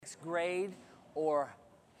sixth grade or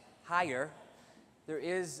higher, there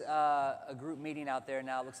is a group meeting out there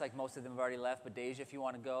now. It looks like most of them have already left, but Deja, if you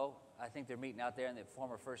want to go, I think they're meeting out there in the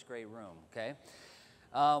former first grade room, okay?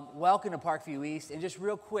 Welcome to Parkview East. And just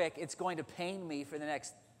real quick, it's going to pain me for the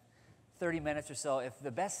next 30 minutes or so if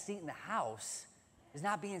the best seat in the house is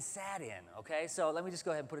not being sat in, okay? So let me just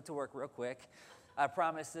go ahead and put it to work real quick. I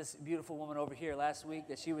promised this beautiful woman over here last week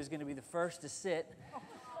that she was going to be the first to sit.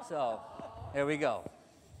 So there we go.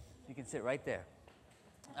 You can sit right there.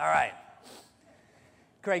 All right.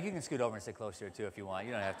 Craig, you can scoot over and sit closer too if you want.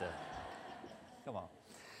 You don't have to. Come on.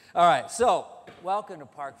 All right. So welcome to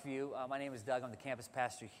Parkview. My name is Doug. I'm the campus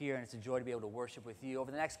pastor here, and it's a joy to be able to worship with you.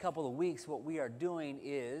 Over the next couple of weeks, what we are doing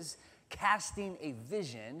is casting a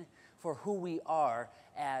vision for who we are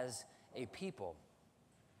as a people.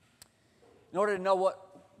 In order to know what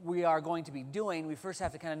we are going to be doing, we first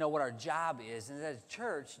have to kind of know what our job is. And as a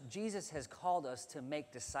church, Jesus has called us to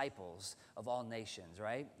make disciples of all nations,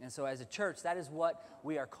 right? And so as a church, that is what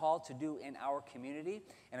we are called to do in our community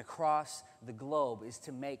and across the globe, is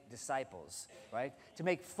to make disciples, right? To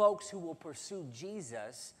make folks who will pursue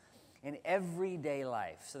Jesus in everyday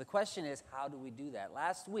life. So the question is, how do we do that?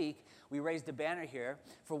 Last week, we raised a banner here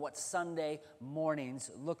for what Sunday mornings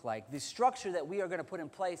look like. The structure that we are going to put in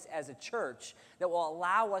place as a church that will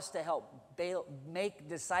allow us to help make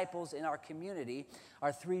disciples in our community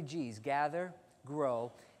are 3 G's: gather,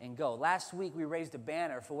 grow, and go. Last week, we raised a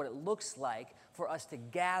banner for what it looks like for us to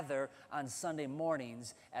gather on Sunday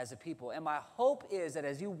mornings as a people. And my hope is that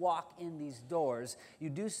as you walk in these doors, you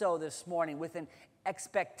do so this morning with an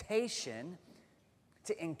expectation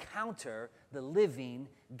to encounter the living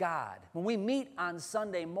God. When we meet on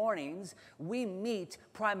Sunday mornings, we meet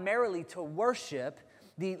primarily to worship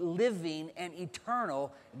the living and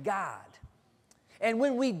eternal God. And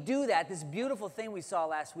when we do that, this beautiful thing we saw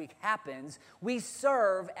last week happens. We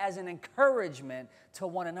serve as an encouragement to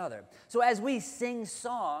one another. So as we sing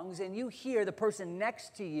songs and you hear the person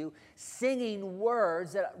next to you singing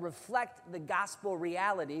words that reflect the gospel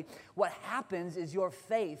reality, what happens is your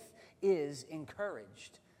faith is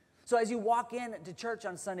encouraged. So as you walk into church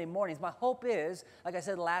on Sunday mornings, my hope is, like I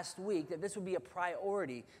said last week, that this would be a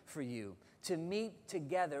priority for you to meet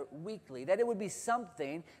together weekly, that it would be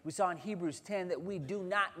something we saw in Hebrews 10 that we do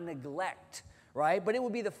not neglect, right? But it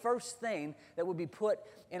would be the first thing that would be put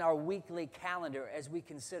in our weekly calendar as we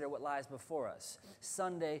consider what lies before us,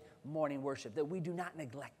 Sunday morning worship, that we do not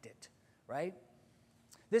neglect it, right?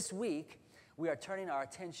 This week, we are turning our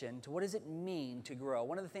attention to what does it mean to grow.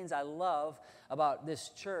 One of the things I love about this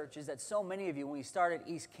church is that so many of you, when we started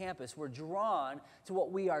East Campus, were drawn to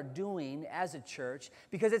what we are doing as a church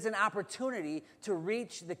because it's an opportunity to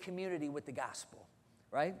reach the community with the gospel,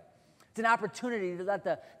 right? It's an opportunity to let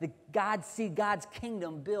the God see God's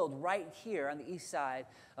kingdom build right here on the east side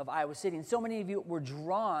of Iowa City. And so many of you were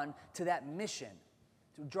drawn to that mission,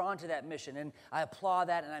 and I applaud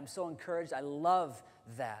that, and I'm so encouraged. I love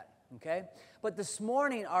that. Okay? But this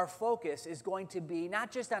morning, our focus is going to be not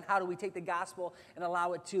just on how do we take the gospel and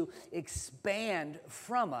allow it to expand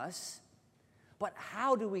from us, but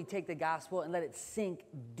how do we take the gospel and let it sink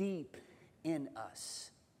deep in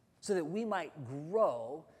us so that we might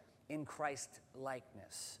grow in Christ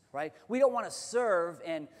likeness, right? We don't want to serve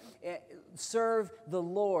the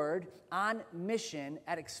Lord on mission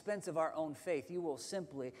at expense of our own faith.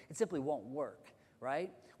 It simply won't work, right?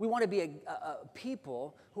 We want to be a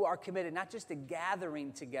people who are committed not just to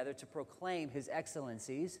gathering together to proclaim His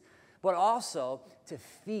excellencies, but also to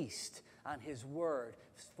feast on His word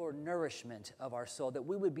for nourishment of our soul, that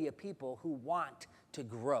we would be a people who want to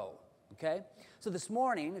grow, okay? So this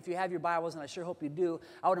morning, if you have your Bibles, and I sure hope you do,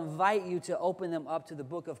 I would invite you to open them up to the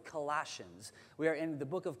book of Colossians. We are in the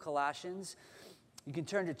book of Colossians. You can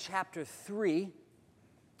turn to chapter 3.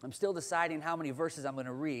 I'm still deciding how many verses I'm going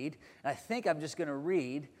to read, and I think I'm just going to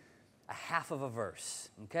read a half of a verse,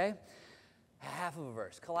 okay? A half of a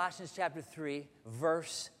verse. Colossians chapter 3,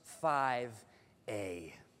 verse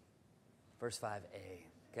 5a. Verse 5a,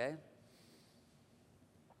 okay?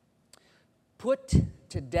 Put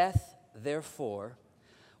to death, therefore,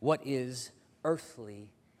 what is earthly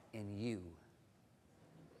in you.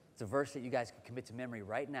 It's a verse that you guys could commit to memory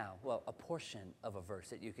right now. Well, a portion of a verse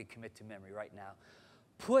that you could commit to memory right now.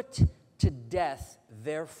 Put to death,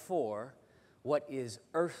 therefore, what is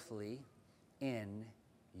earthly in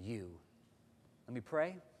you. Let me pray,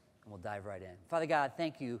 and we'll dive right in. Father God,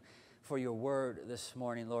 thank you for your word this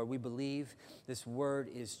morning, Lord. We believe this word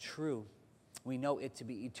is true. We know it to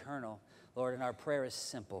be eternal, Lord, and our prayer is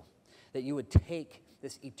simple, that you would take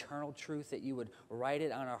this eternal truth, that you would write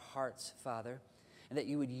it on our hearts, Father, and that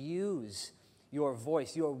you would use your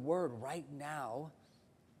voice, your word right now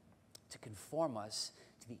to conform us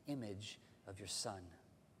to the image of your Son.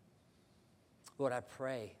 Lord, I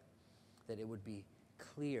pray that it would be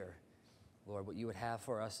clear, Lord, what you would have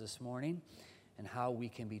for us this morning and how we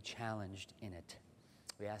can be challenged in it.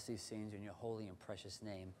 We ask these things in your holy and precious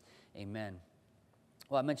name. Amen.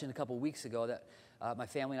 Well, I mentioned a couple weeks ago that my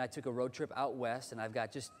family and I took a road trip out west, and I've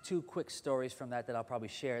got just two quick stories from that I'll probably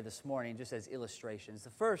share this morning just as illustrations.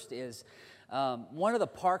 The first is one of the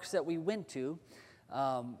parks that we went to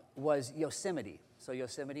was Yosemite. So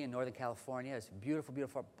Yosemite in Northern California is a beautiful,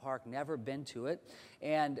 beautiful park. Never been to it,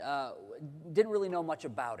 and didn't really know much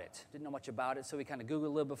about it. So we kind of Googled a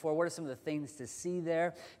little before. What are some of the things to see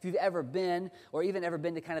there? If you've ever been, or even ever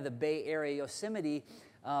been to kind of the Bay Area, Yosemite,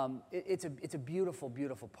 it's a beautiful,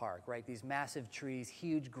 beautiful park, right? These massive trees,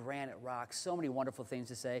 huge granite rocks, so many wonderful things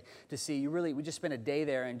to see. We just spent a day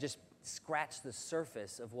there and just scratched the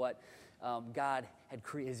surface of what God had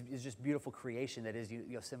created, is just beautiful creation that is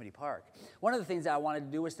Yosemite Park. One of the things that I wanted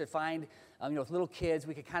to do was to find, with little kids,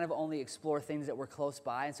 we could kind of only explore things that were close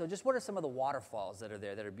by. And so just what are some of the waterfalls that are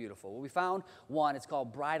there that are beautiful? Well, we found one. It's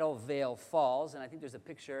called Bridal Veil Falls, and I think there's a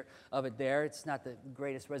picture of it there. It's not the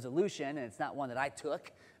greatest resolution, and it's not one that I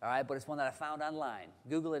took, all right, but it's one that I found online.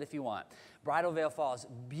 Google it if you want. Bridal Veil Falls,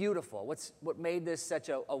 beautiful. What made this such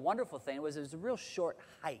a wonderful thing was it was a real short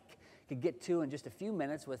hike. Could get to in just a few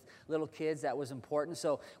minutes with little kids. That was important.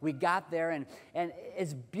 So we got there, and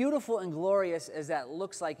as beautiful and glorious as that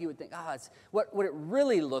looks like, you would think, it's what it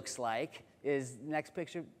really looks like is, next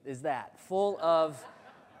picture is that, full of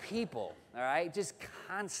people, all right? Just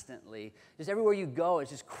constantly, just everywhere you go,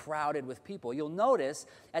 it's just crowded with people. You'll notice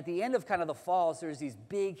at the end of kind of the falls, there's these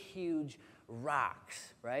big, huge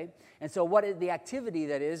rocks, right? And so the activity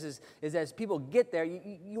that is as people get there,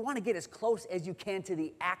 you want to get as close as you can to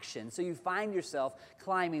the action. So you find yourself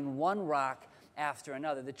climbing one rock after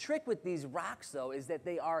another. The trick with these rocks, though, is that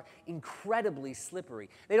they are incredibly slippery.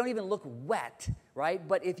 They don't even look wet, right?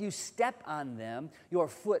 But if you step on them, your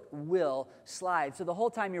foot will slide. So the whole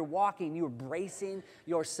time you're walking, you're bracing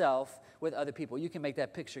yourself with other people. You can make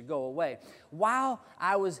that picture go away. While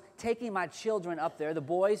I was taking my children up there, the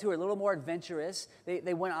boys who are a little more adventurous,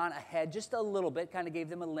 they went on ahead just a little bit, kind of gave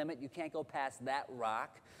them a limit. You can't go past that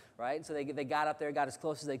rock. Right? So they got up there, got as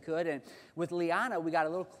close as they could. And with Liana, we got a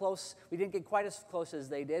little close. We didn't get quite as close as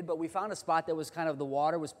they did, but we found a spot that was kind of, the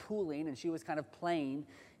water was pooling, and she was kind of playing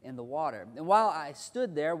in the water. And while I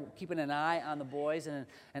stood there, keeping an eye on the boys and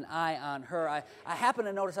an eye on her, I happened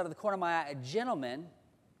to notice out of the corner of my eye a gentleman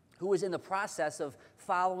who was in the process of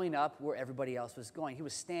following up where everybody else was going. He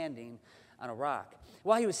was standing on a rock.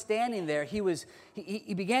 While he was standing there, he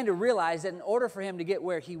began to realize that in order for him to get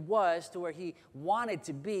where he was to where he wanted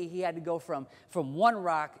to be, he had to go from one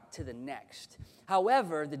rock to the next.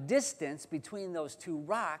 However, the distance between those two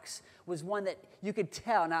rocks was one that you could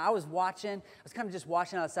tell. Now, I was kind of just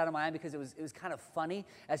watching outside of my eye because it was kind of funny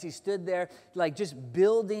as he stood there, like just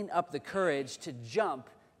building up the courage to jump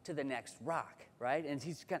to the next rock. Right? And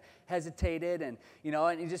he's kind of hesitated, and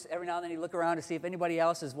and he just every now and then he'd look around to see if anybody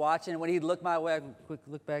else is watching. And when he'd look my way, I'd quick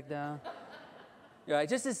look back down. Right?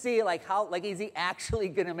 Just to see how is he actually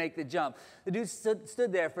going to make the jump? The dude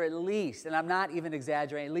stood there for at least, and I'm not even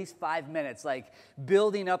exaggerating, at least 5 minutes, like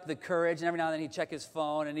building up the courage. And every now and then he'd check his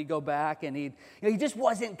phone, and he'd go back, and he just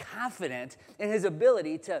wasn't confident in his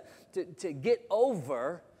ability to get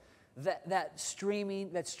over that stream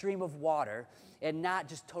of water and not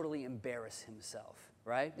just totally embarrass himself,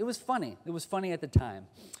 right? It was funny. It was funny at the time,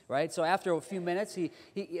 right? So after a few minutes, he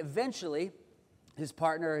eventually, his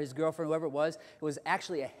partner, his girlfriend, whoever it was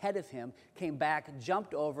actually ahead of him, came back,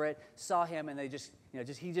 jumped over it, saw him, and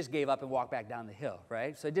he just gave up and walked back down the hill,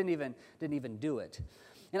 right? So he didn't even do it.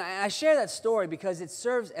 And I share that story because it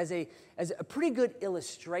serves as a pretty good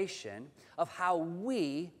illustration of how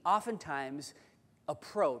we oftentimes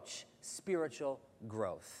approach spiritual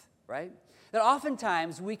growth, right? That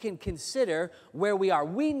oftentimes we can consider where we are.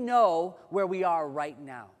 We know where we are right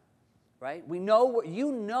now, right?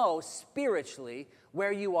 You know spiritually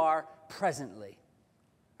where you are presently,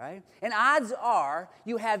 right? And odds are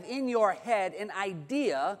you have in your head an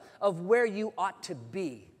idea of where you ought to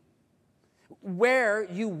be, where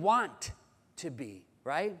you want to be,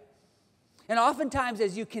 right? And oftentimes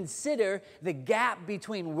as you consider the gap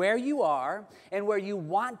between where you are and where you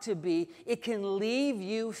want to be, it can leave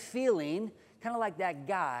you feeling kind of like that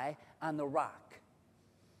guy on the rock.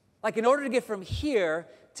 Like in order to get from here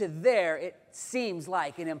to there, it seems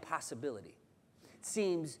like an impossibility. It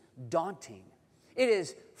seems daunting. It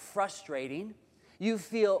is frustrating. You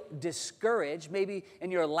feel discouraged, maybe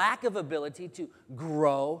in your lack of ability to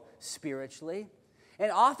grow spiritually.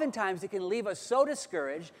 And oftentimes it can leave us so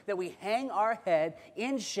discouraged that we hang our head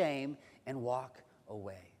in shame and walk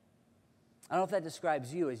away. I don't know if that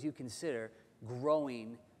describes you as you consider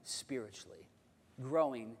growing spiritually.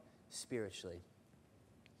 Growing spiritually.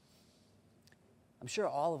 I'm sure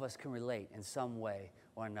all of us can relate in some way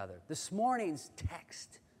or another. This morning's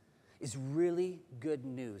text is really good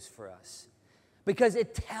news for us because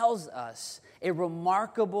it tells us a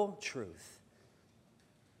remarkable truth.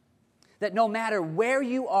 That no matter where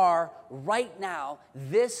you are right now,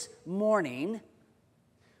 this morning,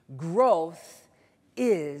 growth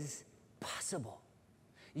is possible.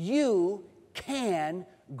 You can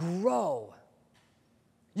grow.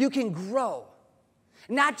 You can grow.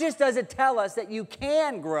 Not just does it tell us that you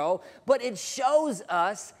can grow, but it shows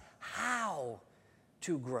us how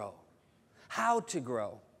to grow. How to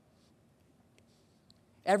grow.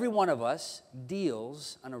 Every one of us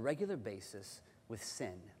deals on a regular basis with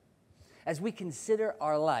sin. As we consider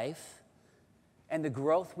our life and the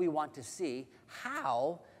growth we want to see,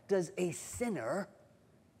 how does a sinner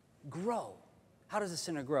grow? How does a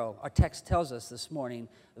sinner grow? Our text tells us this morning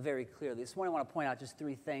very clearly. This morning I want to point out just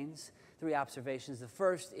three things, three observations. The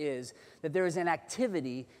first is that there is an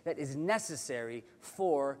activity that is necessary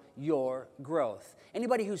for your growth.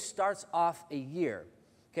 Anybody who starts off a year,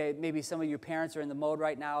 okay, maybe some of your parents are in the mode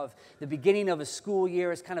right now of the beginning of a school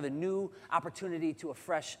year is kind of a new opportunity to a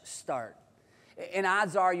fresh start. And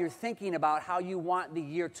odds are you're thinking about how you want the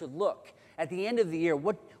year to look. At the end of the year,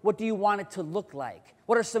 what do you want it to look like?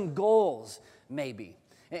 What are some goals, maybe?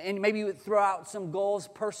 And maybe you throw out some goals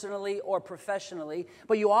personally or professionally,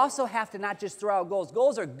 but you also have to not just throw out goals.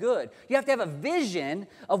 Goals are good. You have to have a vision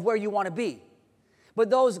of where you want to be. But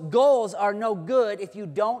those goals are no good if you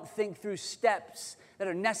don't think through steps that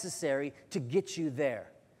are necessary to get you there.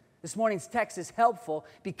 This morning's text is helpful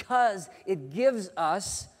because it gives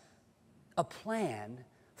us a plan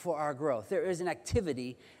for our growth. There is an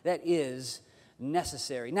activity that is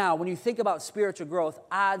necessary. Now, when you think about spiritual growth,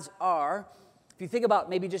 odds are, if you think about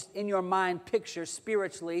maybe just in your mind, picture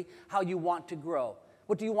spiritually how you want to grow.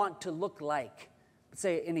 What do you want to look like, let's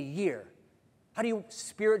say, in a year? How do you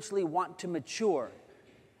spiritually want to mature?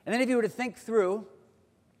 And then if you were to think through,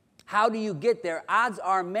 how do you get there? Odds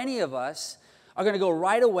are many of us are going to go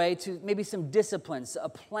right away to maybe some disciplines, a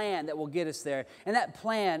plan that will get us there. And that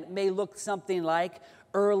plan may look something like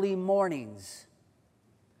early mornings,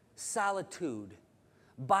 solitude,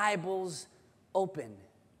 Bibles open,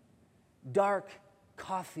 dark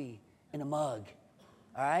coffee in a mug,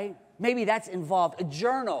 all right? Maybe that's involved a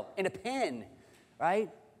journal and a pen, right?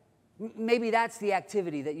 Maybe that's the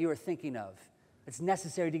activity that you are thinking of. It's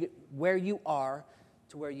necessary to get where you are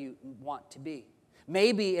to where you want to be.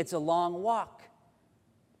 Maybe it's a long walk.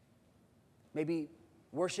 Maybe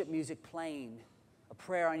worship music playing, a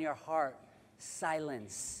prayer on your heart,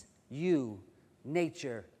 silence, you,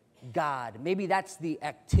 nature, God. Maybe that's the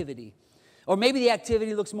activity. Or maybe the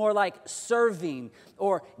activity looks more like serving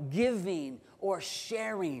or giving or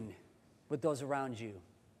sharing with those around you.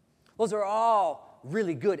 Those are all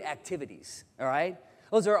really good activities, all right?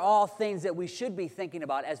 Those are all things that we should be thinking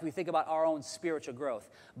about as we think about our own spiritual growth.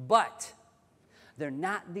 But they're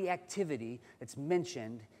not the activity that's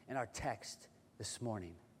mentioned in our text this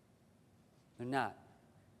morning. They're not.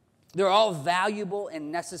 They're all valuable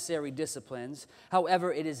and necessary disciplines.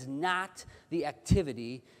 However, it is not the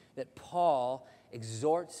activity that Paul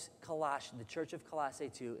exhorts the church of Colossae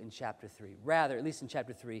to in chapter 3. Rather, at least in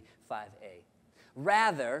chapter 3, 5a.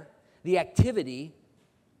 Rather, the activity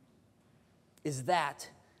is that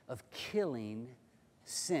of killing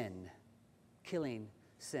sin. Killing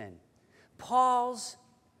sin. Paul's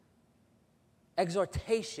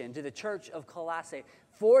exhortation to the church of Colossae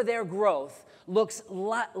for their growth looks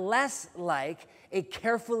less like a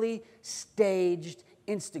carefully staged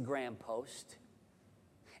Instagram post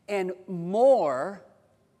and more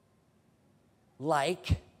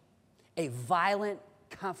like a violent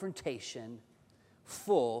confrontation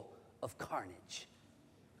full of carnage.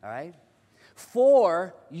 All right?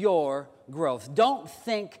 For your growth. Don't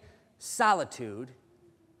think solitude,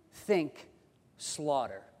 think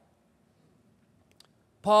slaughter.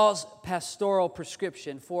 Paul's pastoral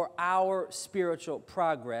prescription for our spiritual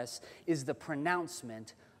progress is the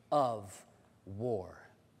pronouncement of war.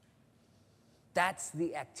 That's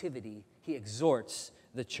the activity he exhorts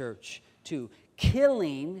the church to.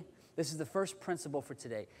 Killing, this is the first principle for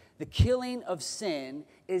today, the killing of sin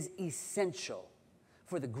is essential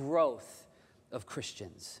for the growth of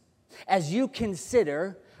Christians. As you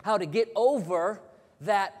consider how to get over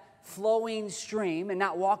that flowing stream and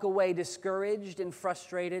not walk away discouraged and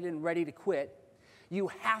frustrated and ready to quit, you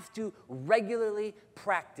have to regularly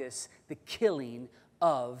practice the killing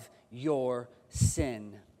of your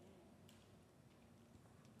sin.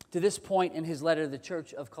 To this point in his letter to the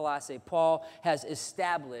church of Colossae, Paul has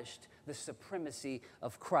established the supremacy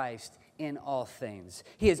of Christ in all things.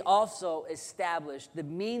 He has also established the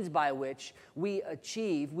means by which we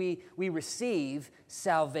receive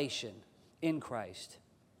salvation in Christ.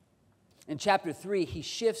 In chapter 3, he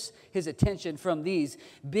shifts his attention from these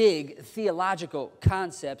big theological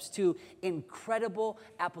concepts to incredible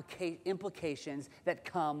implications that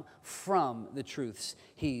come from the truths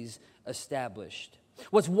he's established.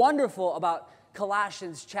 What's wonderful about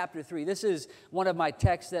Colossians chapter 3, this is one of my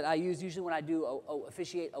texts that I use usually when I do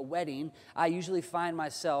officiate a wedding. I usually find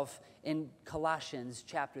myself in Colossians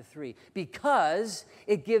chapter 3 because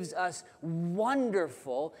it gives us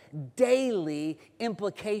wonderful daily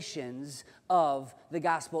implications of the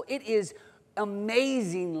gospel. It is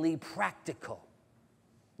amazingly practical.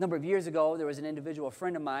 A number of years ago, there was an individual, a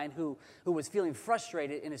friend of mine, who was feeling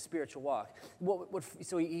frustrated in his spiritual walk.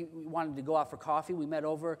 So he wanted to go out for coffee. We met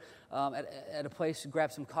over at a place to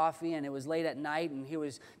grab some coffee, and it was late at night, and he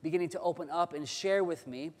was beginning to open up and share with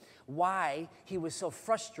me why he was so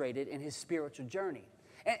frustrated in his spiritual journey.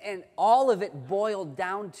 And all of it boiled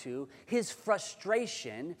down to his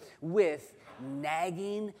frustration with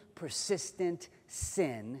nagging, persistent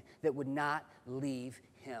sin that would not leave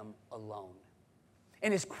him alone.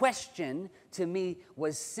 And his question to me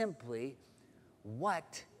was simply,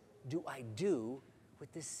 what do I do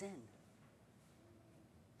with this sin?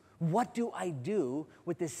 What do I do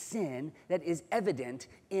with the sin that is evident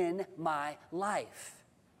in my life?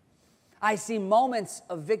 I see moments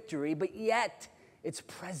of victory, but yet its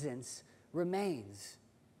presence remains.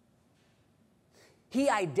 He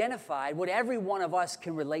identified what every one of us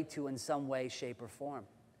can relate to in some way, shape, or form.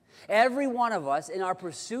 Every one of us in our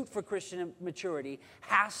pursuit for Christian maturity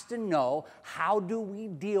has to know, how do we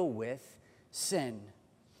deal with sin?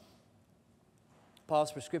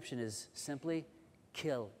 Paul's prescription is simply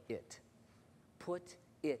kill it. Put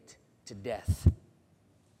it to death.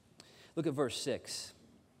 Look at verse 6.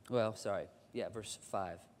 Verse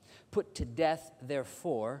 5. Put to death,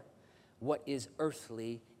 therefore, what is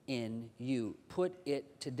earthly in you. Put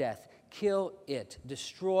it to death. Kill it.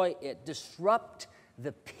 Destroy it. Disrupt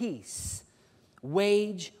the peace.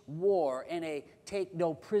 Wage war in a take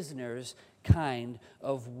no prisoners kind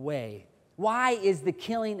of way. Why is the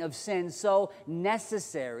killing of sin so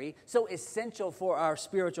necessary, so essential for our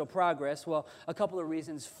spiritual progress? Well, a couple of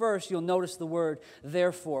reasons. First, you'll notice the word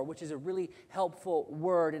therefore, which is a really helpful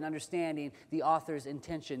word in understanding the author's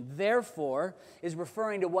intention. Therefore is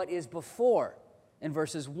referring to what is before in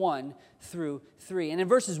verses 1 through 3. And in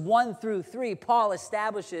verses 1 through 3, Paul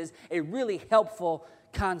establishes a really helpful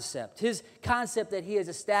concept. His concept that he has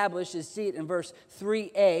established is, see it in verse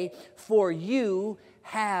 3a, for you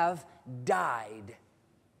have died.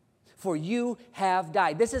 For you have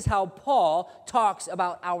died. This is how Paul talks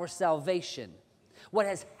about our salvation, what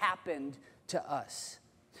has happened to us.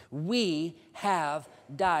 We have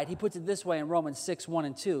died. He puts it this way in Romans 6, 1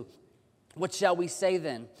 and 2. What shall we say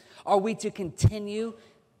then? Are we to continue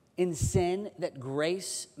in sin that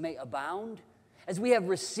grace may abound? As we have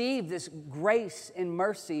received this grace and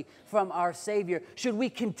mercy from our Savior, should we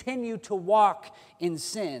continue to walk in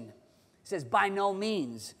sin? It says, by no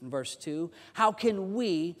means, in verse 2, how can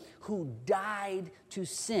we who died to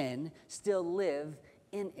sin still live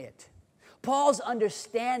in it? Paul's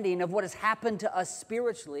understanding of what has happened to us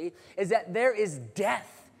spiritually is that there is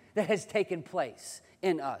death that has taken place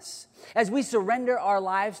in us. As we surrender our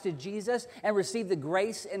lives to Jesus and receive the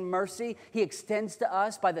grace and mercy He extends to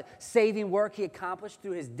us by the saving work He accomplished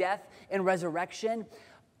through His death and resurrection,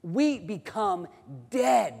 we become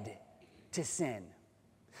dead to sin.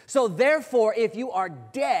 So therefore, if you are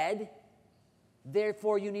dead,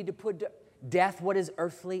 therefore you need to put to death what is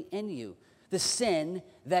earthly in you, the sin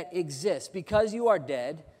that exists. Because you are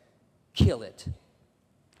dead, kill it.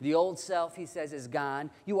 The old self, he says, is gone.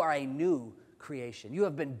 You are a new creation. You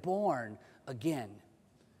have been born again.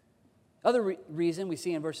 Other reason we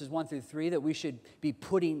see in verses 1 through 3 that we should be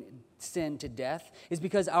putting sin to death is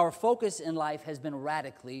because our focus in life has been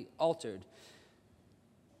radically altered.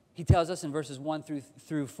 He tells us in verses 1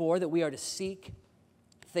 through 4 that we are to seek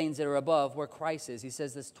things that are above where Christ is. He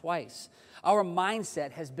says this twice. Our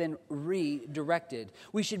mindset has been redirected.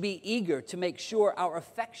 We should be eager to make sure our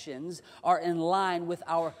affections are in line with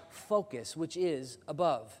our focus, which is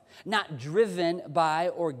above, not driven by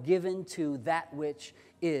or given to that which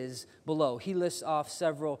is below. He lists off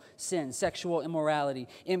several sins: sexual immorality,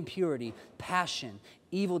 impurity, passion,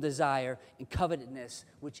 evil desire, and covetousness,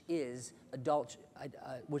 which is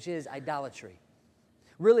idolatry.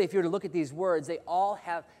 Really, if you were to look at these words, they all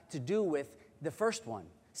have to do with the first one,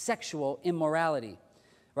 sexual immorality,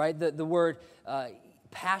 right? The word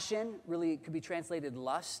passion really could be translated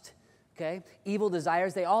lust, okay? Evil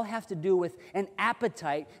desires, they all have to do with an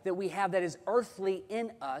appetite that we have that is earthly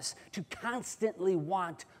in us to constantly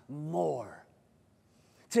want more,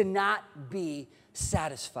 to not be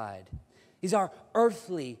satisfied. These are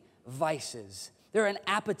earthly vices. They're an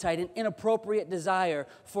appetite, an inappropriate desire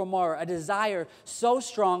for more, a desire so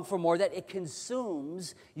strong for more that it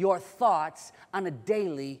consumes your thoughts on a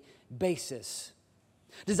daily basis.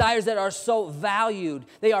 Desires that are so valued,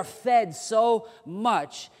 they are fed so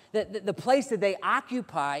much that the place that they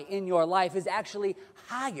occupy in your life is actually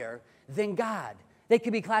higher than God. They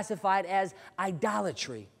can be classified as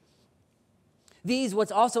idolatry.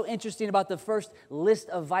 What's also interesting about the first list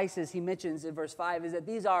of vices he mentions in verse 5 is that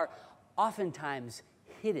these are oftentimes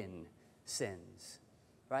hidden sins,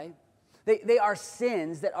 right? They are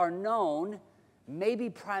sins that are known maybe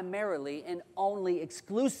primarily and only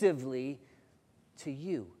exclusively to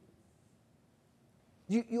you.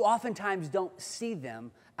 You oftentimes don't see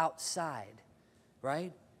them outside,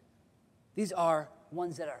 right? These are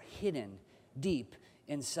ones that are hidden deep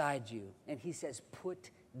inside you. And he says,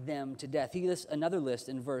 put them to death. He lists another list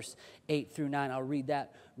in verse 8 through 9. I'll read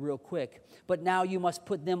that real quick. But now you must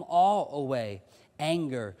put them all away: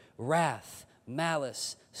 anger, wrath,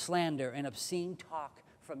 malice, slander, and obscene talk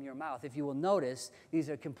from your mouth. If you will notice, these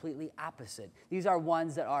are completely opposite. These are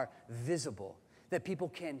ones that are visible, that people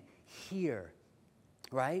can hear,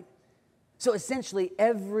 right? So essentially,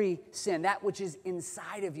 every sin, that which is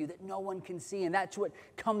inside of you that no one can see, and that's what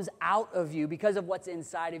comes out of you because of what's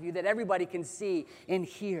inside of you that everybody can see and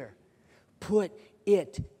hear, put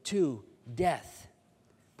it to death.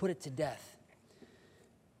 Put it to death.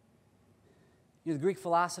 The Greek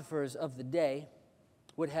philosophers of the day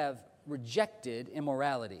would have rejected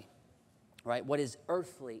immorality, right? What is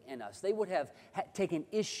earthly in us. They would have taken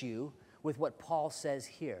issue with what Paul says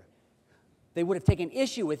here. They would have taken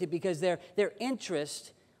issue with it because their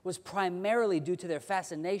interest was primarily due to their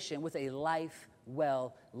fascination with a life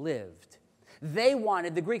well lived.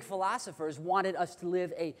 The Greek philosophers wanted us to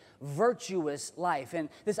live a virtuous life. And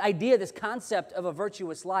this idea, this concept of a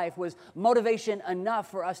virtuous life was motivation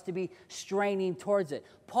enough for us to be straining towards it.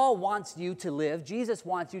 Paul wants you to live, Jesus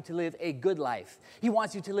wants you to live a good life. He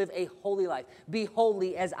wants you to live a holy life. Be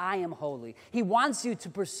holy as I am holy. He wants you to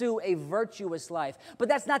pursue a virtuous life. But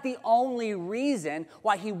that's not the only reason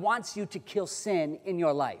why he wants you to kill sin in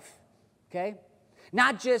your life. Okay?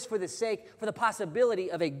 Not just for the possibility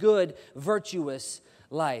of a good, virtuous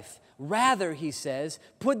life. Rather, he says,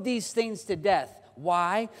 put these things to death.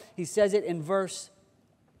 Why? He says it in verse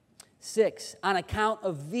 6. On account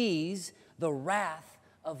of these, the wrath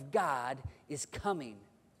of God is coming.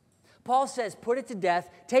 Paul says, put it to death.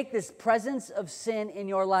 Take this presence of sin in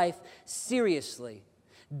your life seriously.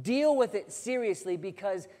 Deal with it seriously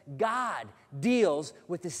because God deals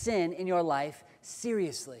with the sin in your life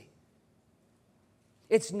seriously.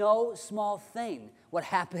 It's no small thing what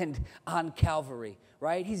happened on Calvary,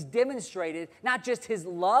 right? He's demonstrated not just his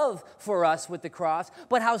love for us with the cross,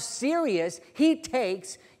 but how serious he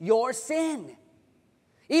takes your sin.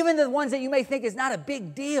 Even the ones that you may think is not a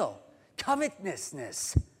big deal.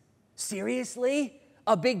 Covetousness. Seriously?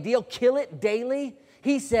 A big deal? Kill it daily?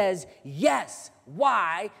 He says, yes.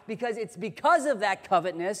 Why? Because it's because of that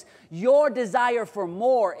covetousness, your desire for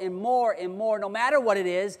more and more and more, no matter what it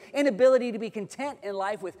is, inability to be content in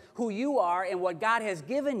life with who you are and what God has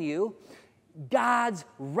given you, God's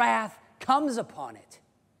wrath comes upon it.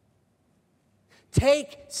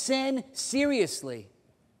 Take sin seriously.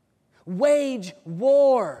 Wage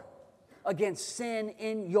war against sin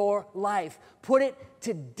in your life. Put it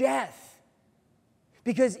to death.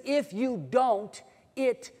 Because if you don't,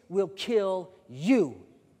 it will kill you.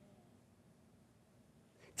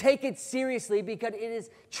 Take it seriously because it is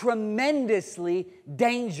tremendously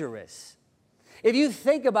dangerous. If you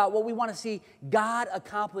think about what we want to see God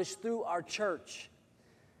accomplish through our church,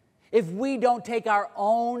 if we don't take our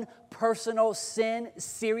own personal sin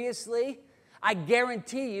seriously, I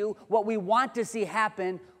guarantee you what we want to see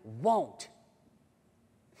happen won't.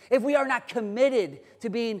 If we are not committed to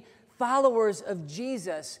being followers of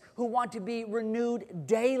Jesus who want to be renewed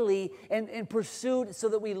daily and pursued so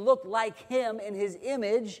that we look like him in his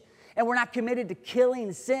image, and we're not committed to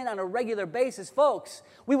killing sin on a regular basis, folks,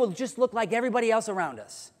 we will just look like everybody else around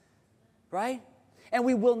us, right? And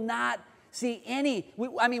we will not see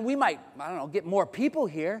we might, get more people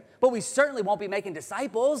here, but we certainly won't be making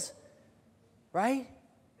disciples, right?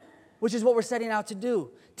 Which is what we're setting out to do.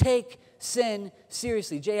 Take sin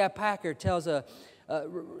seriously. J.I. Packer tells a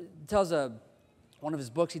one of his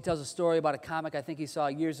books, he tells a story about a comic I think he saw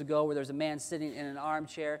years ago where there's a man sitting in an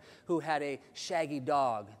armchair who had a shaggy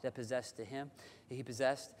dog that he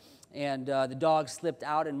possessed. And the dog slipped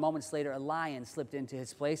out, and moments later, a lion slipped into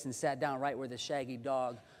his place and sat down right where the shaggy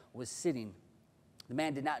dog was sitting. The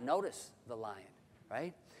man did not notice the lion,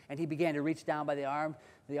 right? And he began to reach down by the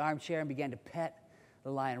armchair and began to pet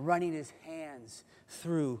the lion, running his hands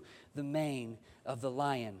through the mane of the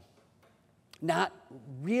lion, not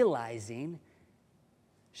realizing,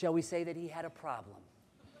 shall we say, that he had a problem,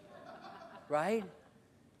 right?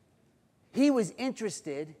 He was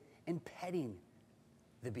interested in petting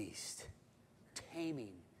the beast,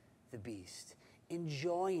 taming the beast,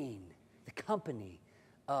 enjoying the company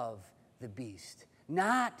of the beast,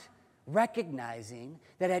 not recognizing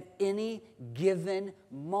that at any given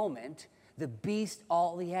moment, the beast,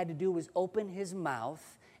 all he had to do was open his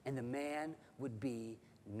mouth and the man would be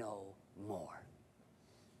no more.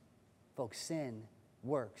 Folks, sin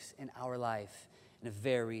works in our life in a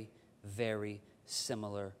very, very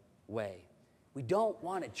similar way. We don't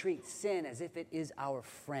want to treat sin as if it is our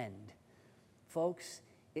friend. Folks,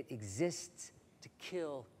 it exists to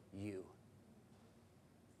kill you.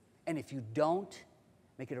 And if you don't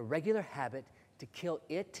make it a regular habit to kill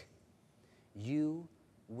it, you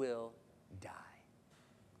will die.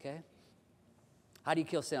 Okay? How do you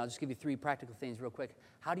kill sin? I'll just give you 3 practical things real quick.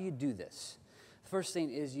 How do you do this? The first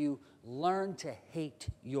thing is you learn to hate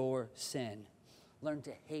your sin. Learn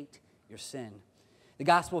to hate your sin. The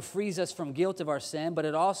gospel frees us from guilt of our sin, but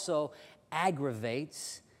it also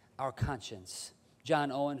aggravates our conscience.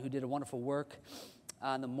 John Owen, who did a wonderful work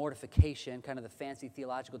on the mortification, kind of the fancy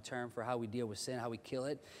theological term for how we deal with sin, how we kill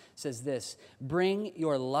it, says this: bring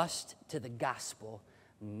your lust to the gospel,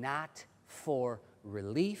 not for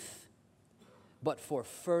relief, but for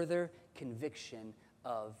further conviction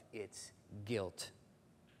of its guilt.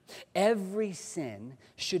 Every sin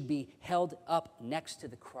should be held up next to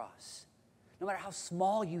the cross, no matter how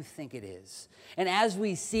small you think it is. And as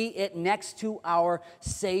we see it next to our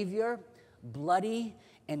Savior, bloody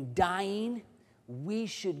and dying, we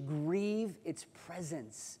should grieve its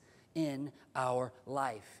presence in our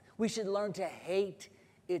life. We should learn to hate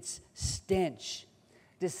its stench,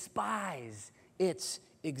 despise its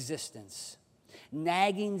existence.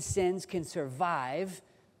 Nagging sins can survive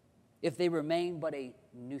if they remain but a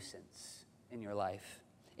nuisance in your life,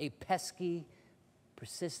 a pesky,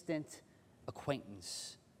 persistent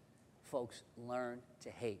acquaintance. Folks, learn to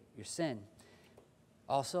hate your sin.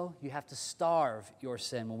 Also, you have to starve your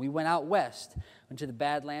sin. When we went out west, into the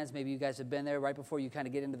Badlands, maybe you guys have been there, right before you kind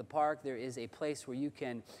of get into the park, there is a place where you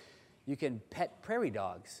can pet prairie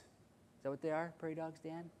dogs. Is that what they are? Prairie dogs,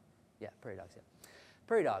 Dan? Yeah, prairie dogs, yeah.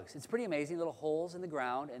 Prairie dogs. It's pretty amazing, little holes in the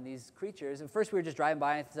ground, and these creatures, at first we were just driving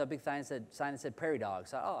by, and there's a big sign that said prairie dogs.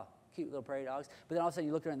 So, oh, cute little prairie dogs. But then all of a sudden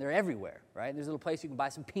you look around, they're everywhere, right? And there's a little place you can buy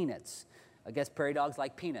some peanuts. I guess prairie dogs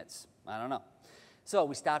like peanuts. I don't know. So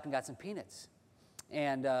we stopped and got some peanuts.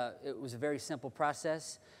 And it was a very simple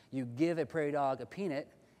process. You give a prairie dog a peanut,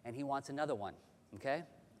 and he wants another one, okay?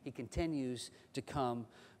 He continues to come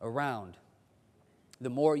around. The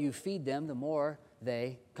more you feed them, the more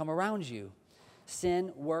they come around you.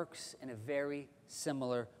 Sin works in a very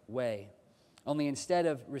similar way. Only instead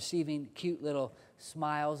of receiving cute little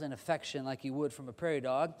smiles and affection like you would from a prairie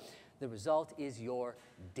dog, the result is your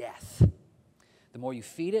death. The more you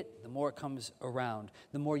feed it, the more it comes around.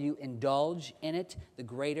 The more you indulge in it, the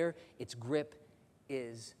greater its grip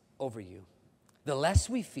is over you. The less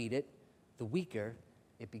we feed it, the weaker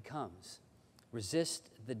it becomes. Resist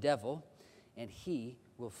the devil, and he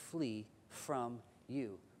will flee from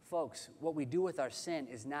you. Folks, what we do with our sin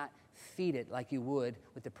is not feed it like you would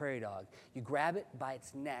with the prairie dog. You grab it by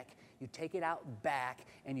its neck, you take it out back,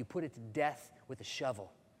 and you put it to death with a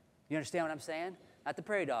shovel. You understand what I'm saying? Not the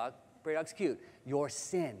prairie dog. Prairie dog's cute. Your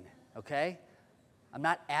sin, okay? I'm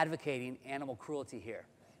not advocating animal cruelty here,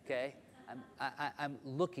 okay? I'm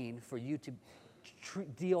looking for you to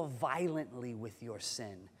deal violently with your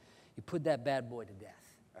sin. You put that bad boy to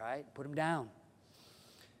death, all right? Put him down.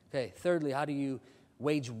 Okay, thirdly, how do you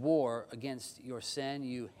wage war against your sin?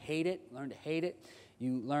 You hate it, learn to hate it.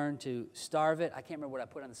 You learn to starve it. I can't remember what I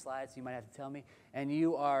put on the slides, so you might have to tell me. And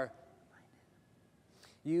you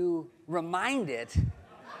remind it,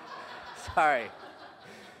 sorry.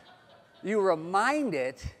 You remind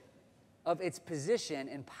it of its position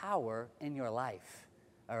and power in your life,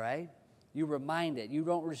 all right? You remind it. You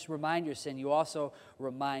don't just remind your sin, you also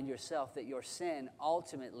remind yourself that your sin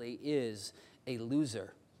ultimately is a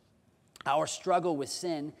loser. Our struggle with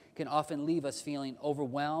sin can often leave us feeling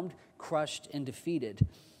overwhelmed, crushed, and defeated.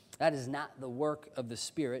 That is not the work of the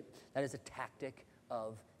Spirit. That is a tactic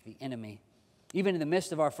of the enemy. Even in the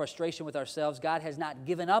midst of our frustration with ourselves, God has not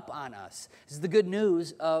given up on us. This is the good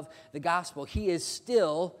news of the gospel. He is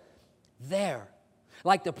still there.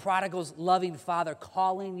 Like the prodigal's loving father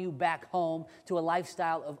calling you back home to a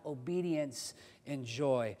lifestyle of obedience and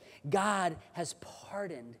joy. God has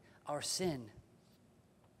pardoned our sin.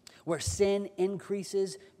 Where sin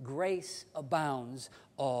increases, grace abounds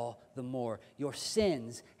all the more. Your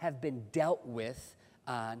sins have been dealt with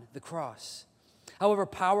on the cross. However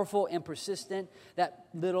powerful and persistent that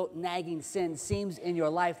little nagging sin seems in your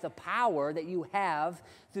life, the power that you have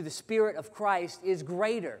through the Spirit of Christ is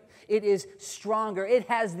greater. It is stronger. It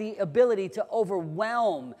has the ability to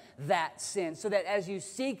overwhelm that sin so that as you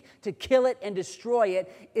seek to kill it and destroy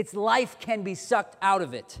it, its life can be sucked out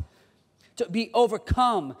of it. To be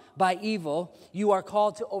overcome by evil, you are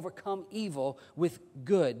called to overcome evil with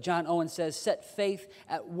good. John Owen says, set faith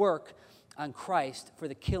at work on Christ for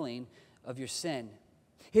the killing of your sin.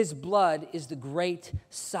 His blood is the great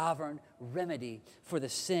sovereign remedy for the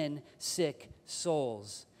sin-sick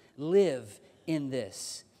souls. Live in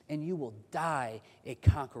this, and you will die a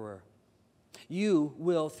conqueror. You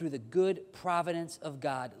will, through the good providence of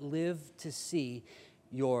God, live to see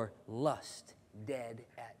your lust dead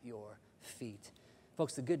at your feet.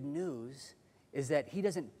 Folks, the good news is that He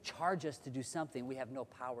doesn't charge us to do something we have no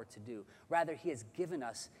power to do. Rather, He has given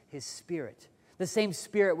us His Spirit. The same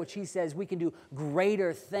Spirit which He says we can do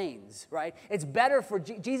greater things, right? It's better for,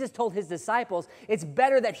 Jesus told His disciples, it's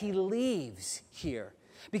better that He leaves here.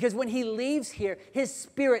 Because when He leaves here, His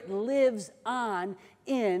Spirit lives on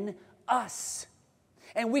in us.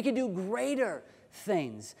 And we can do greater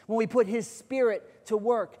things when we put His Spirit to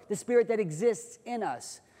work, the Spirit that exists in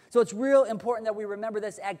us. So it's real important that we remember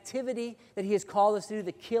this activity that He has called us to do,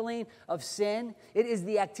 the killing of sin. It is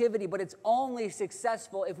the activity, but it's only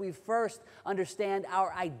successful if we first understand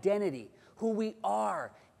our identity, who we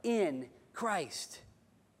are in Christ.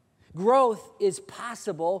 Growth is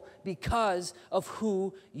possible because of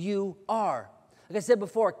who you are. Like I said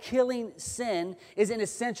before, killing sin is an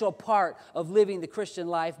essential part of living the Christian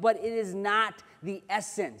life, but it is not the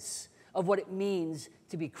essence of what it means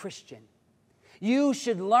to be Christian. You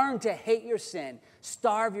should learn to hate your sin,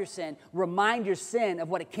 starve your sin, remind your sin of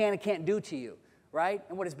what it can and can't do to you, right?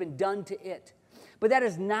 And what has been done to it. But that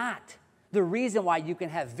is not the reason why you can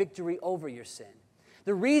have victory over your sin.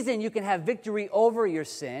 The reason you can have victory over your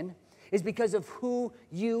sin is because of who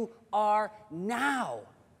you are now,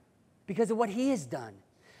 because of what He has done.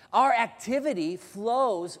 Our activity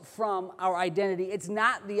flows from our identity. It's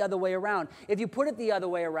not the other way around. If you put it the other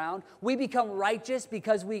way around, we become righteous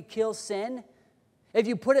because we kill sin. If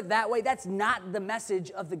you put it that way, that's not the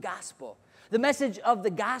message of the gospel. The message of the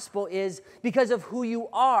gospel is because of who you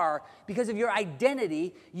are, because of your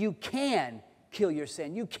identity, you can kill your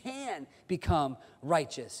sin. You can become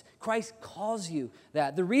righteous. Christ calls you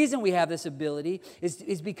that. The reason we have this ability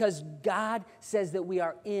is because God says that we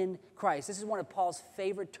are in Christ. This is one of Paul's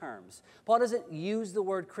favorite terms. Paul doesn't use the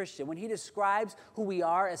word Christian. When he describes who we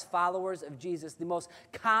are as followers of Jesus, the most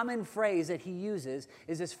common phrase that he uses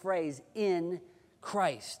is this phrase, in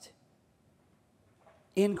Christ.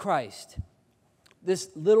 In Christ.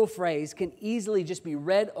 This little phrase can easily just be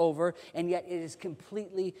read over, and yet it is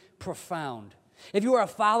completely profound. If you are a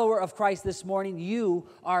follower of Christ this morning, you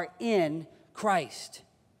are in Christ.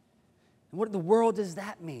 And what in the world does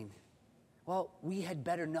that mean? Well, we had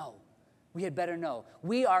better know. We had better know.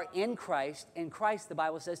 We are in Christ, and Christ, the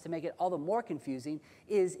Bible says, to make it all the more confusing,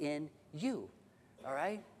 is in you. All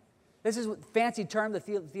right? This is a fancy term the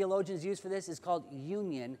theologians use for this is called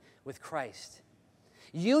union with Christ.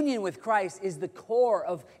 Union with Christ is the core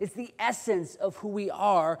of, it's the essence of who we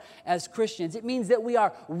are as Christians. It means that we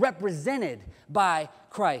are represented by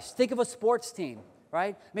Christ. Think of a sports team,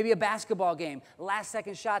 right? Maybe a basketball game. Last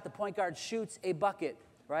second shot, the point guard shoots a bucket,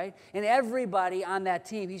 right? And everybody on that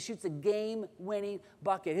team, he shoots a game-winning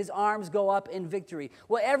bucket. His arms go up in victory.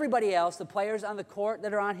 Well, everybody else, the players on the court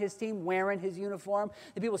that are on his team wearing his uniform,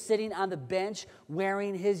 the people sitting on the bench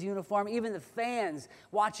wearing his uniform, even the fans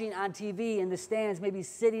watching on TV in the stands, maybe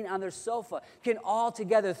sitting on their sofa, can all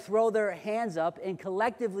together throw their hands up and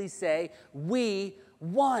collectively say, we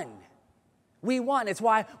won. We won. It's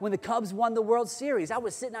why when the Cubs won the World Series, I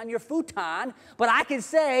was sitting on your futon, but I can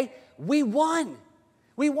say, we won.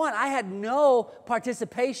 We won. I had no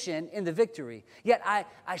participation in the victory, yet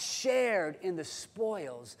I shared in the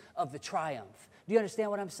spoils of the triumph. Do you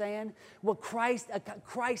understand what I'm saying? Well, Christ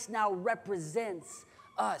now represents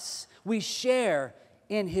us. We share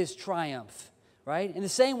in His triumph, right? In the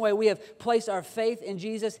same way, we have placed our faith in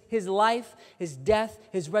Jesus, His life, His death,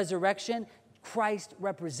 His resurrection. Christ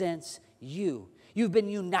represents you. You've been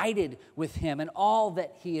united with him and all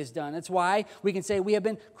that he has done. That's why we can say we have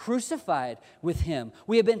been crucified with him.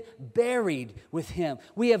 We have been buried with him.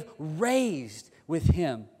 We have raised with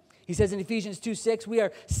him. He says in Ephesians 2:6, we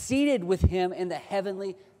are seated with him in the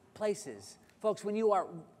heavenly places. Folks, when you are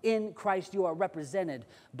in Christ, you are represented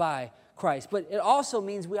by Christ. But it also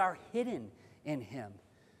means we are hidden in him.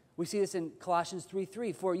 We see this in Colossians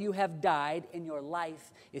 3:3, for you have died and your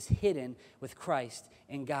life is hidden with Christ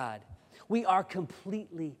in God. We are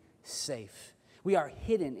completely safe. We are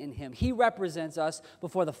hidden in him. He represents us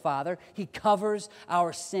before the Father. He covers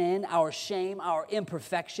our sin, our shame, our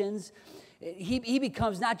imperfections. He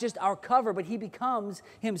becomes not just our cover, but he becomes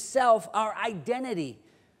himself our identity.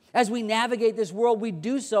 As we navigate this world, we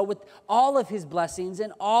do so with all of his blessings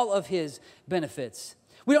and all of his benefits.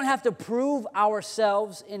 We don't have to prove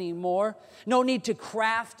ourselves anymore. No need to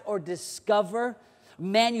craft or discover,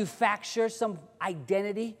 manufacture some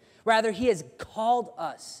identity. Rather, he has called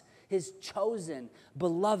us his chosen,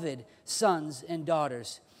 beloved sons and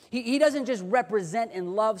daughters. He doesn't just represent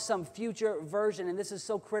and love some future version, and this is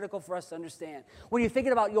so critical for us to understand. When you're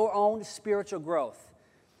thinking about your own spiritual growth,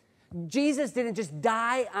 Jesus didn't just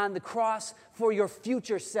die on the cross for your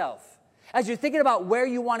future self. As you're thinking about where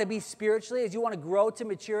you want to be spiritually, as you want to grow to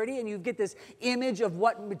maturity, and you get this image of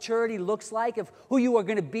what maturity looks like, of who you are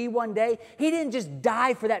going to be one day, he didn't just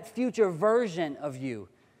die for that future version of you,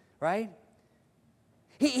 right?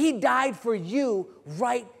 He died for you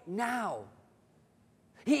right now.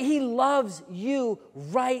 He loves you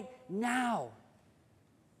right now.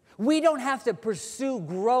 We don't have to pursue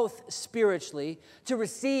growth spiritually to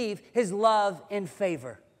receive his love and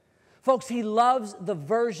favor. Folks, he loves the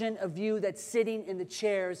version of you that's sitting in the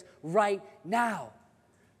chairs right now.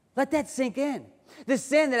 Let that sink in. The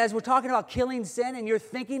sin that, as we're talking about killing sin, and you're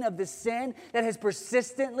thinking of the sin that has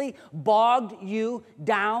persistently bogged you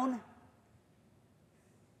down,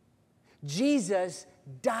 Jesus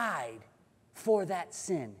died for that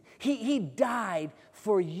sin. He died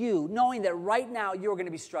for you, knowing that right now you're going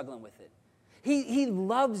to be struggling with it. He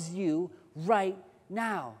loves you right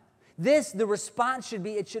now. The response should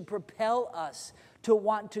be, it should propel us to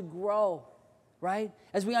want to grow, right?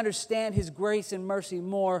 As we understand his grace and mercy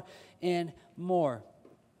more and more.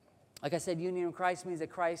 Like I said, union in Christ means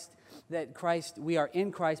that we are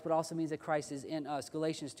in Christ, but also means that Christ is in us.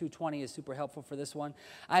 Galatians 2:20 is super helpful for this one.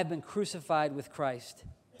 I have been crucified with Christ.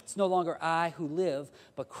 It's no longer I who live,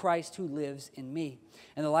 but Christ who lives in me.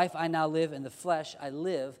 And the life I now live in the flesh, I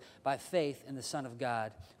live by faith in the Son of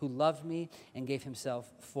God, who loved me and gave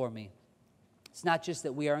himself for me. It's not just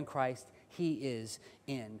that we are in Christ, he is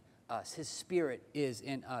in us. His Spirit is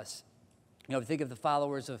in us. You know, think of the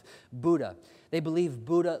followers of Buddha. They believe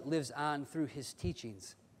Buddha lives on through his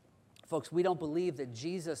teachings. Folks, we don't believe that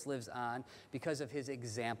Jesus lives on because of his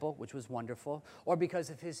example, which was wonderful, or because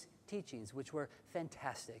of his teachings, which were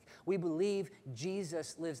fantastic. We believe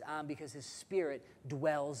Jesus lives on because his Spirit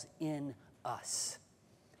dwells in us.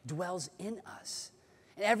 Dwells in us.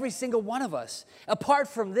 And every single one of us. Apart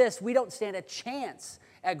from this, we don't stand a chance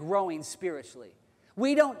at growing spiritually.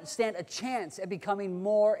 We don't stand a chance at becoming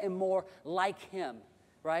more and more like him,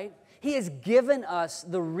 right? He has given us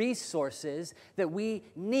the resources that we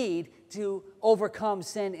need to overcome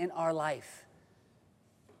sin in our life.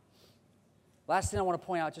 Last thing I want to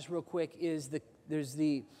point out just real quick is there's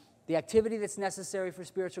the activity that's necessary for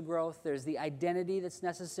spiritual growth. There's the identity that's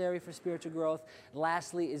necessary for spiritual growth.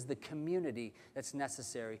 Lastly is the community that's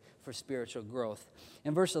necessary for spiritual growth.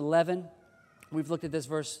 In verse 11, we've looked at this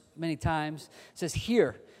verse many times. It says,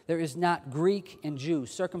 here there is not Greek and Jew,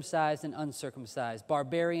 circumcised and uncircumcised,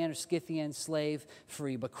 barbarian or Scythian, slave,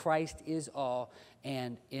 free, but Christ is all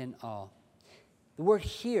and in all. The word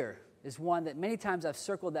here is one that many times I've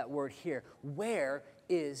circled that word here. Where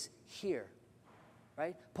is here?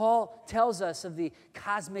 Right? Paul tells us of the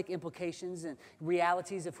cosmic implications and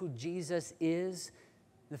realities of who Jesus is.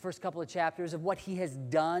 The first couple of chapters of what he has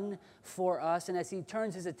done for us. And as he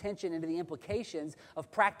turns his attention into the implications of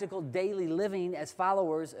practical daily living as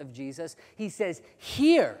followers of Jesus, he says,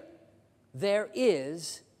 here there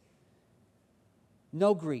is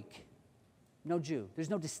no Greek, no Jew. There's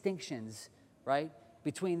no distinctions, right,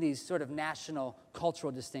 between these sort of national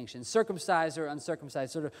cultural distinctions. Circumcised or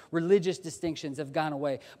uncircumcised, sort of religious distinctions have gone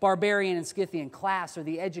away. Barbarian and Scythian, class or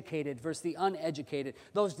the educated versus the uneducated,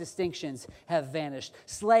 those distinctions have vanished.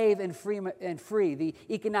 Slave and free, the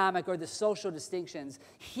economic or the social distinctions.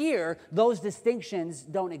 Here, those distinctions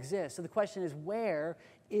don't exist. So the question is, where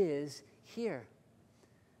is here?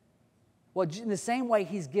 Well, in the same way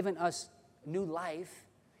he's given us new life,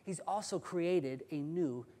 he's also created a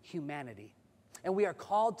new humanity. And we are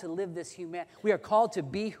called to live this we are called to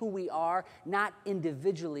be who we are, not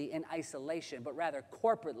individually in isolation, but rather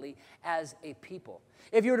corporately as a people.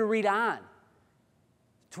 If you were to read on,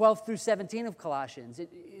 12 through 17 of Colossians,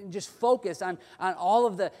 just focus on all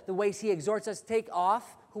of the ways he exhorts us to take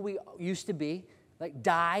off who we used to be, like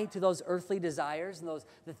die to those earthly desires and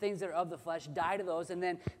the things that are of the flesh, die to those, and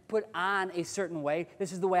then put on a certain way.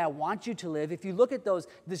 This is the way I want you to live. If you look at the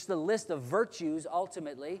list of virtues,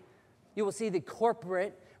 ultimately, you will see the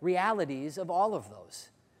corporate realities of all of those.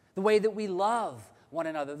 The way that we love one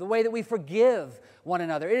another, the way that we forgive one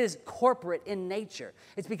another. It is corporate in nature.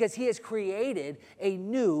 It's because he has created a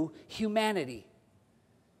new humanity.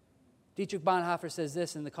 Dietrich Bonhoeffer says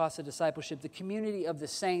this in The Cost of Discipleship: the community of the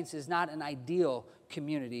saints is not an ideal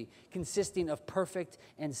community consisting of perfect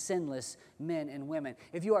and sinless men and women.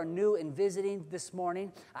 If you are new and visiting this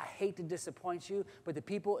morning, I hate to disappoint you, but the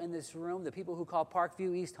people in this room, the people who call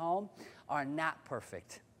Parkview East home, are not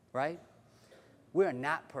perfect, right? We are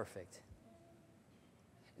not perfect.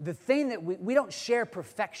 The thing that we don't share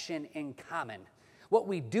perfection in common. What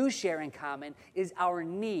we do share in common is our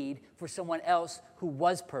need for someone else who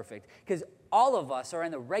was perfect. Because all of us are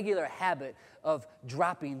in the regular habit of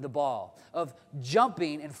dropping the ball, of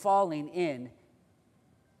jumping and falling in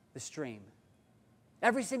the stream.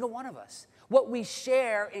 Every single one of us. What we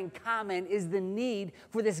share in common is the need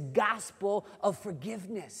for this gospel of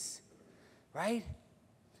forgiveness, right?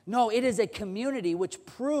 No, it is a community which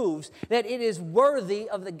proves that it is worthy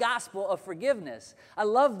of the gospel of forgiveness. I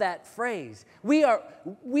love that phrase.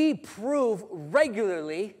 We prove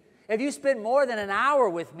regularly. If you spend more than an hour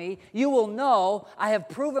with me, you will know I have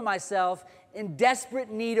proven myself in desperate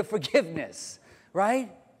need of forgiveness,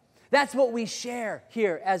 right? That's what we share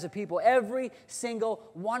here as a people. Every single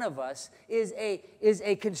one of us is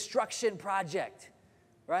a construction project,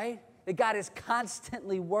 right? That God is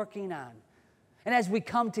constantly working on. And as we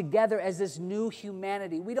come together as this new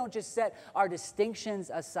humanity, we don't just set our distinctions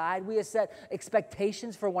aside. We set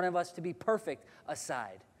expectations for one of us to be perfect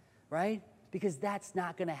aside, right? Because that's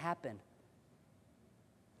not going to happen.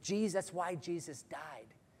 That's why Jesus died.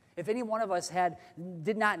 If any one of us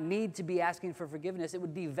did not need to be asking for forgiveness, it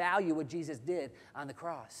would devalue what Jesus did on the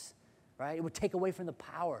cross, right? It would take away from the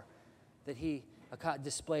power that he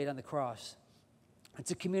displayed on the cross. It's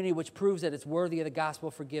a community which proves that it's worthy of the gospel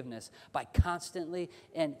of forgiveness by constantly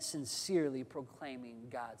and sincerely proclaiming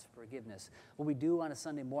God's forgiveness. What we do on a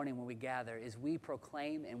Sunday morning when we gather is we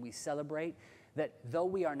proclaim and we celebrate that though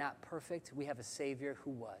we are not perfect, we have a Savior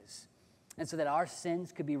who was. And so that our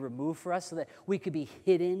sins could be removed for us, so that we could be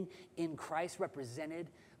hidden in Christ, represented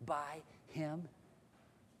by him.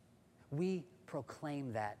 We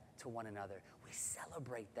proclaim that to one another. We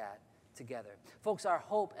celebrate that together. Folks, our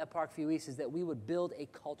hope at Parkview East is that we would build a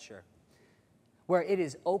culture where it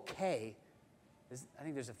is okay. I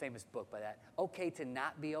think there's a famous book by that. Okay to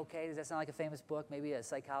not be okay. Does that sound like a famous book? Maybe a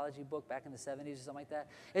psychology book back in the 70s or something like that?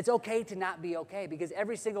 It's okay to not be okay, because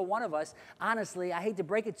every single one of us, honestly, I hate to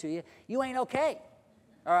break it to you, you ain't okay.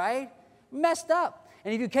 All right? Messed up.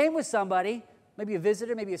 And if you came with somebody, maybe a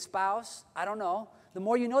visitor, maybe a spouse, I don't know, the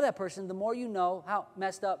more you know that person, the more you know how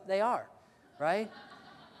messed up they are. Right?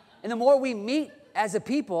 And the more we meet as a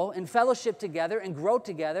people and fellowship together and grow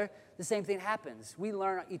together, the same thing happens. We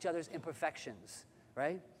learn each other's imperfections,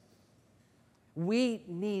 right? We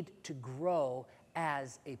need to grow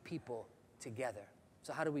as a people together.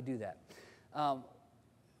 So how do we do that?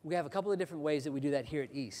 We have a couple of different ways that we do that here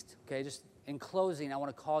at East, okay? Just in closing, I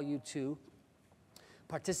want to call you to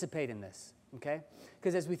participate in this, okay?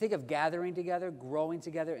 Because as we think of gathering together, growing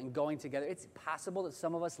together, and going together, it's possible that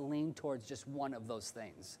some of us lean towards just one of those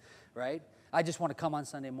things, right? I just want to come on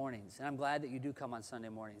Sunday mornings, and I'm glad that you do come on Sunday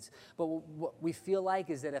mornings. But what we feel like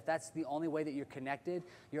is that if that's the only way that you're connected,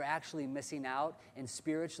 you're actually missing out, and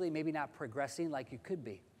spiritually, maybe not progressing like you could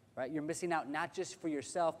be, right? You're missing out not just for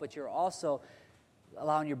yourself, but you're also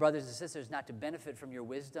allowing your brothers and sisters not to benefit from your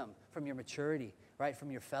wisdom, from your maturity, right? From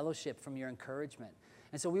your fellowship, from your encouragement.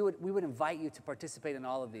 And so we would invite you to participate in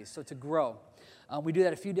all of these. So to grow, we do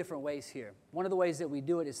that a few different ways here. One of the ways that we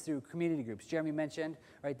do it is through community groups. Jeremy mentioned,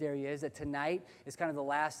 right there he is, that tonight is kind of the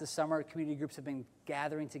last of the summer. Community groups have been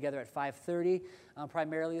gathering together at 5:30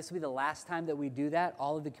 primarily. This will be the last time that we do that,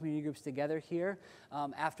 all of the community groups together here.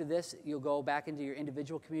 After this, you'll go back into your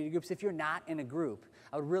individual community groups. If you're not in a group,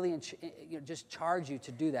 I would really just charge you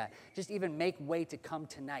to do that. Just even make way to come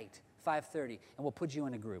tonight, 5:30, and we'll put you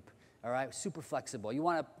in a group. All right, super flexible. You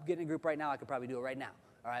want to get in a group right now, I could probably do it right now.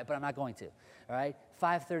 All right, but I'm not going to. All right,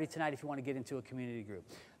 5:30 tonight if you want to get into a community group.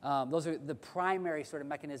 Those are the primary sort of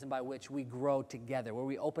mechanism by which we grow together, where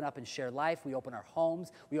we open up and share life, we open our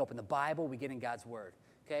homes, we open the Bible, we get in God's Word.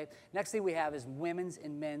 okay? Next thing we have is women's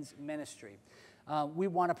and men's ministry. We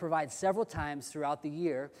want to provide several times throughout the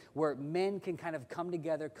year where men can kind of come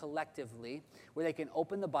together collectively, where they can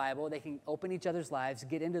open the Bible, they can open each other's lives,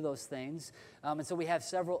 get into those things. And so we have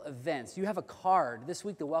several events. You have a card. This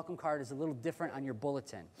week, the welcome card is a little different on your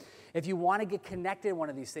bulletin. If you want to get connected in one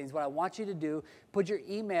of these things, what I want you to do, put your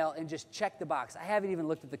email and just check the box. I haven't even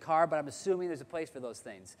looked at the card, but I'm assuming there's a place for those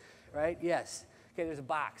things, right? Yes. Okay, there's a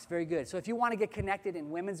box. Very good. So if you want to get connected in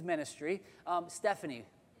women's ministry, Stephanie,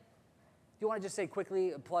 do you want to just say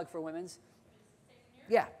quickly a plug for women's?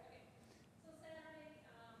 Yeah. So Saturday,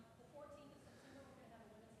 the 14th of September, we're going to have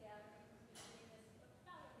a women's gathering. We've been doing this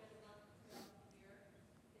about every other month throughout the year.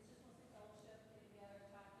 It's just mostly fellowship, getting together,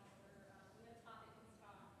 talking. We have topics and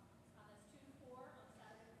talk. That's 2 to 4 on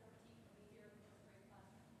Saturday the 14th. We'll be here with this great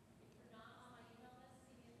classroom. If you're not on my email list,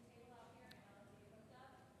 see me at the table out here, and I'll get you hooked up.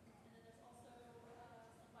 And then there's also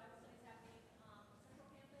some Bible studies happening on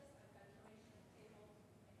Central Campus. I've got information at the table.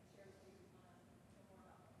 I can share with you if you want to know more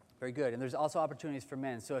about them. Very good. And there's also opportunities for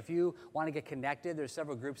men. So if you want to get connected, there's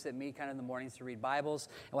several groups that meet kind of in the mornings to read Bibles.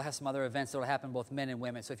 And we'll have some other events that will happen, both men and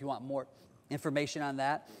women. So if you want more information on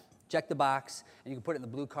that, check the box, and you can put it in the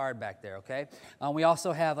blue card back there, okay? We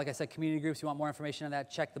also have, like I said, community groups. You want more information on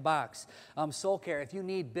that, check the box. Soul care, if you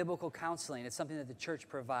need biblical counseling, it's something that the church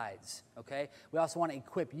provides, okay? We also want to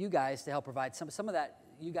equip you guys to help provide some of that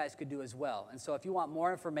you guys could do as well. And so if you want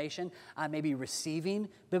more information on maybe receiving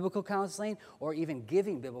biblical counseling or even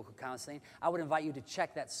giving biblical counseling, I would invite you to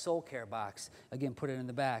check that soul care box. Again, put it in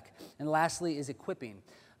the back. And lastly is equipping.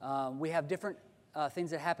 We have different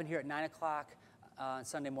things that happen here at 9 o'clock on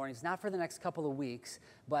Sunday mornings, not for the next couple of weeks,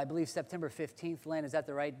 but I believe September 15th, Lynn, is that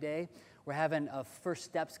the right day? We're having a First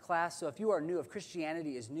Steps class. So if you are new, if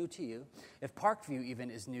Christianity is new to you, if Parkview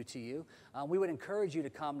even is new to you, we would encourage you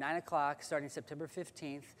to come 9 o'clock starting September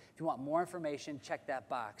 15th. If you want more information, check that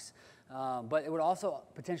box. But it would also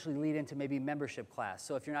potentially lead into maybe membership class.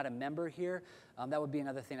 So if you're not a member here, that would be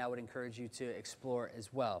another thing I would encourage you to explore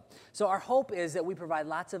as well. So our hope is that we provide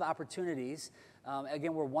lots of opportunities.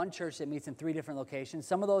 Again, we're one church that meets in 3 different locations.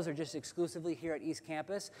 Some of those are just exclusively here at East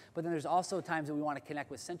Campus, but then there's also times that we want to connect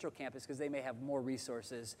with Central Campus because they may have more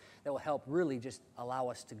resources that will help really just allow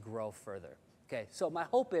us to grow further. Okay, so my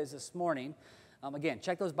hope is this morning, again,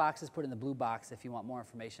 check those boxes, put in the blue box if you want more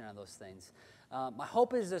information on those things. My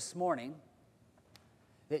hope is this morning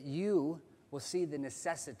that you will see the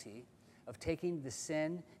necessity of taking the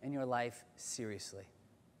sin in your life seriously.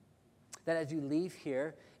 That as you leave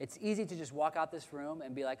here, it's easy to just walk out this room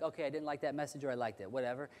and be like, okay, I didn't like that message or I liked it,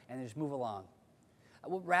 whatever, and then just move along.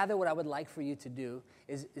 Rather, what I would like for you to do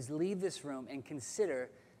is leave this room and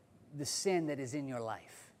consider the sin that is in your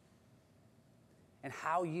life and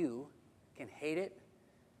how you can hate it,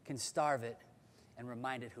 can starve it, and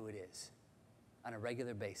remind it who it is on a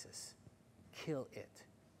regular basis. Kill it,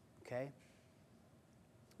 okay?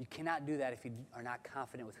 You cannot do that if you are not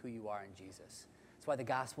confident with who you are in Jesus. That's why the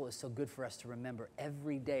gospel is so good for us to remember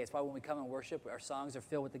every day. It's why when we come and worship, our songs are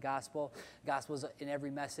filled with the gospel. The gospel is in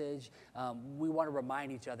every message. We want to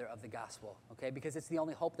remind each other of the gospel, okay? Because it's the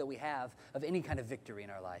only hope that we have of any kind of victory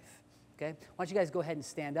in our life, okay? Why don't you guys go ahead and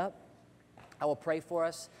stand up? I will pray for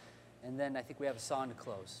us, and then I think we have a song to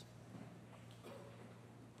close.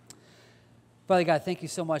 Father God, thank you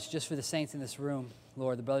so much just for the saints in this room,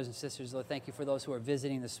 Lord, the brothers and sisters. Lord, thank you for those who are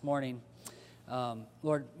visiting this morning.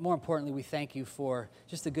 Lord, more importantly, we thank you for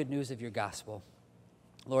just the good news of your gospel.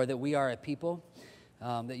 Lord, that we are a people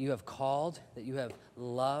that you have called, that you have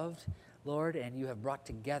loved, Lord, and you have brought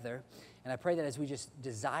together. And I pray that as we just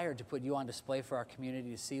desire to put you on display for our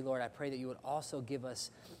community to see, Lord, I pray that you would also give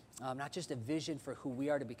us not just a vision for who we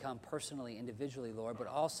are to become personally, individually, Lord, but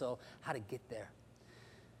also how to get there.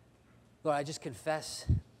 Lord, I just confess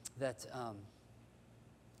that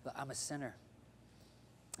I'm a sinner.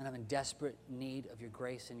 And I'm in desperate need of your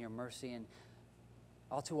grace and your mercy. And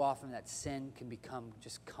all too often that sin can become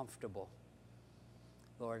just comfortable,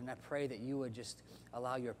 Lord. And I pray that you would just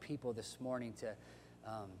allow your people this morning to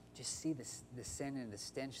just see the sin and the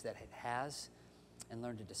stench that it has and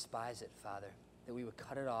learn to despise it, Father. That we would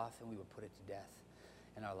cut it off and we would put it to death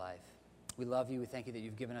in our life. We love you. We thank you that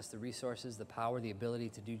you've given us the resources, the power, the ability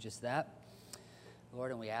to do just that, Lord.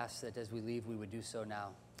 And we ask that as we leave, we would do so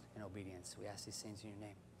now in obedience. We ask these things in your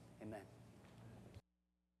name. Amen.